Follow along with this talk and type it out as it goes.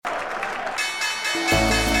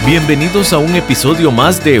Bienvenidos a un episodio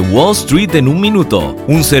más de Wall Street en un minuto,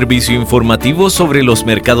 un servicio informativo sobre los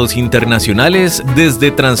mercados internacionales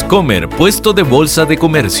desde Transcomer, puesto de bolsa de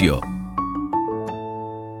comercio.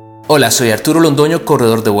 Hola, soy Arturo Londoño,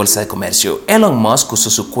 corredor de bolsa de comercio. Elon Musk usó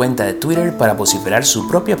su cuenta de Twitter para vociferar su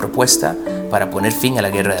propia propuesta para poner fin a la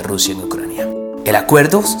guerra de Rusia en Ucrania. El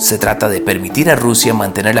acuerdo se trata de permitir a Rusia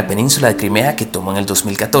mantener la península de Crimea que tomó en el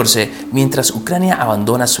 2014, mientras Ucrania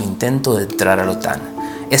abandona su intento de entrar a la OTAN.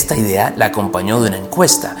 Esta idea la acompañó de una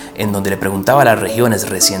encuesta en donde le preguntaba a las regiones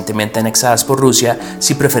recientemente anexadas por Rusia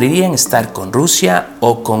si preferirían estar con Rusia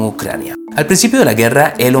o con Ucrania. Al principio de la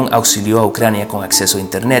guerra, Elon auxilió a Ucrania con acceso a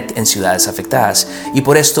Internet en ciudades afectadas y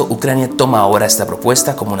por esto Ucrania toma ahora esta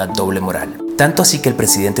propuesta como una doble moral. Tanto así que el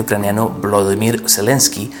presidente ucraniano Volodymyr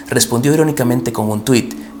Zelensky respondió irónicamente con un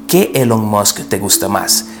tuit: ¿qué Elon Musk te gusta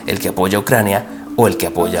más, el que apoya a Ucrania o el que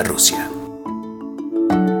apoya a Rusia?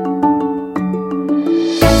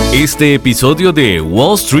 Este episodio de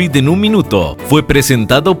Wall Street en un minuto fue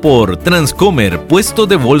presentado por Transcomer, puesto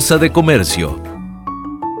de bolsa de comercio.